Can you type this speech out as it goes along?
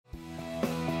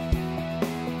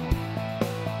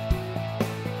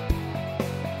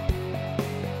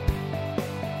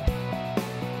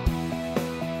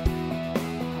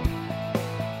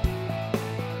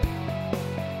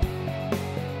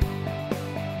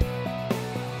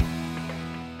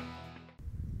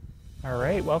All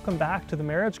right, welcome back to the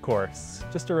marriage course.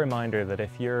 Just a reminder that if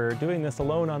you're doing this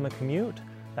alone on the commute,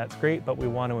 that's great, but we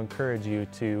want to encourage you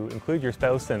to include your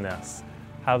spouse in this.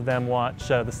 Have them watch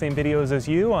the same videos as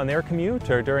you on their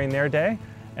commute or during their day,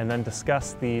 and then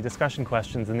discuss the discussion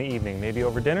questions in the evening, maybe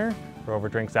over dinner or over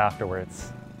drinks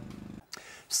afterwards.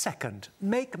 Second,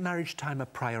 make marriage time a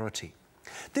priority.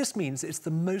 This means it's the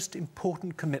most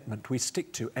important commitment we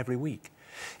stick to every week.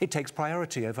 It takes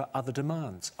priority over other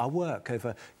demands, our work,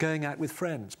 over going out with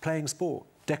friends, playing sport,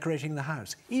 decorating the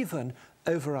house, even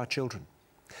over our children.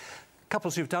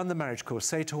 Couples who've done the marriage course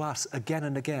say to us again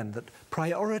and again that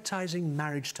prioritising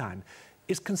marriage time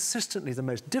is consistently the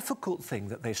most difficult thing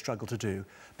that they struggle to do,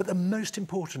 but the most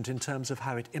important in terms of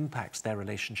how it impacts their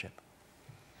relationship.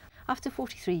 After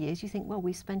 43 years, you think, well,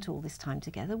 we've spent all this time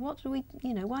together. Why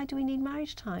do we need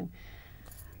marriage time?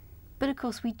 But of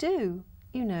course we do,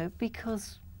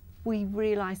 because we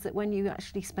realise that when you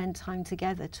actually spend time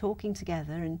together, talking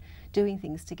together and doing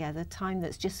things together, time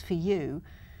that's just for you,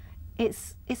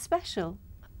 it's special,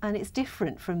 and it's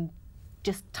different from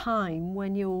just time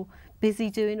when you're busy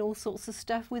doing all sorts of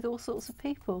stuff with all sorts of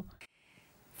people.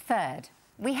 Third,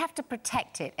 we have to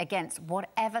protect it against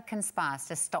whatever conspires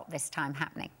to stop this time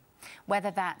happening.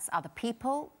 Whether that's other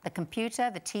people, the computer,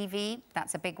 the TV,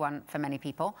 that's a big one for many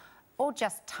people, or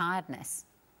just tiredness.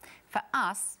 For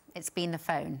us, it's been the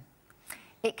phone.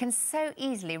 It can so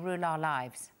easily rule our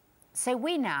lives. So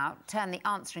we now turn the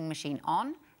answering machine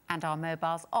on and our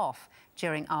mobiles off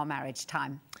during our marriage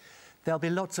time. There'll be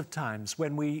lots of times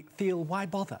when we feel, why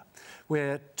bother?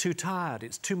 We're too tired,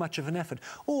 it's too much of an effort,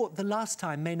 or the last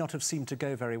time may not have seemed to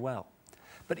go very well.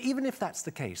 But even if that's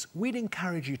the case, we'd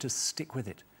encourage you to stick with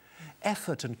it.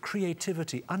 Effort and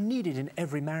creativity are needed in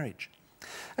every marriage.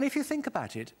 And if you think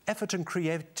about it, effort and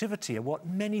creativity are what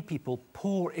many people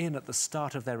pour in at the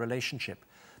start of their relationship,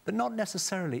 but not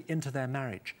necessarily into their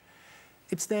marriage.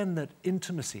 It's then that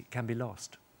intimacy can be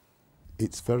lost.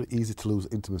 It's very easy to lose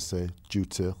intimacy due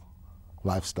to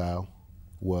lifestyle,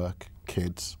 work,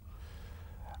 kids.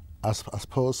 I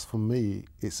suppose for me,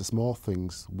 it's the small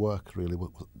things. Work really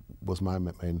was my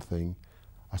main thing.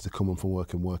 I had to come home from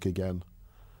work and work again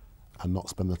and not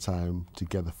spend the time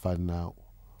together finding out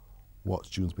what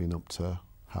June's been up to,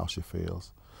 how she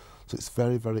feels. So it's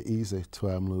very, very easy to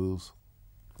lose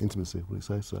intimacy, would you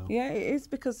say so? Yeah, it is,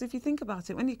 because if you think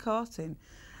about it, when you're courting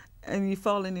and you're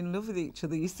falling in love with each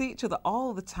other, you see each other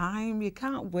all the time. You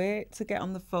can't wait to get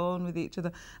on the phone with each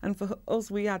other. And for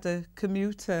us, we had a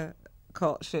commuter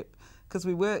courtship because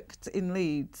we worked in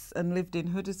Leeds and lived in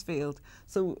Huddersfield.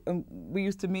 So we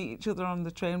used to meet each other on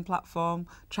the train platform,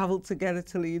 travelled together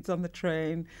to Leeds on the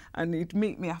train, and he'd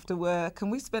meet me after work. And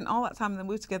we spent all that time, and then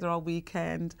we were together all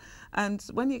weekend. And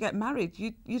when you get married,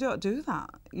 you don't do that.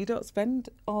 You don't spend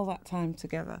all that time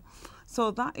together.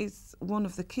 So that is one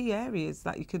of the key areas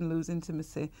that you can lose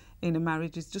intimacy in a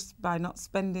marriage, is just by not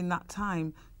spending that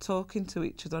time talking to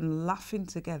each other and laughing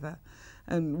together.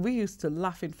 And we used to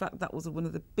laugh. In fact, that was one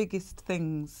of the biggest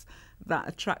things that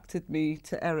attracted me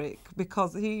to Eric,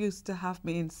 because he used to have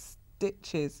me in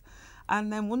stitches.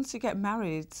 And then once you get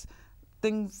married,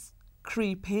 things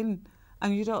creep in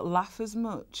and you don't laugh as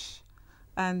much.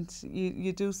 And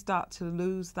you do start to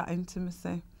lose that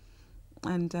intimacy.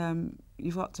 And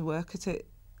you've got to work at it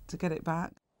to get it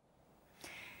back.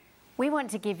 We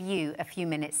want to give you a few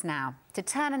minutes now to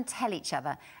turn and tell each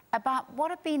other about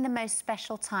what have been the most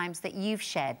special times that you've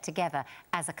shared together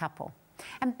as a couple.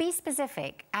 And be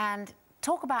specific and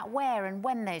talk about where and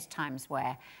when those times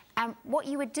were, and what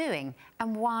you were doing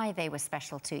and why they were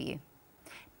special to you.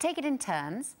 Take it in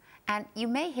turns, and you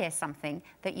may hear something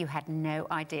that you had no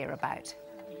idea about.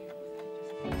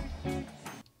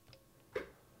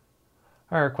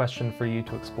 Our question for you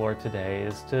to explore today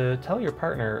is to tell your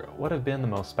partner what have been the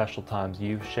most special times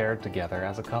you've shared together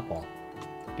as a couple.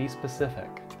 Be specific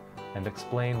and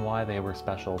explain why they were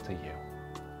special to you.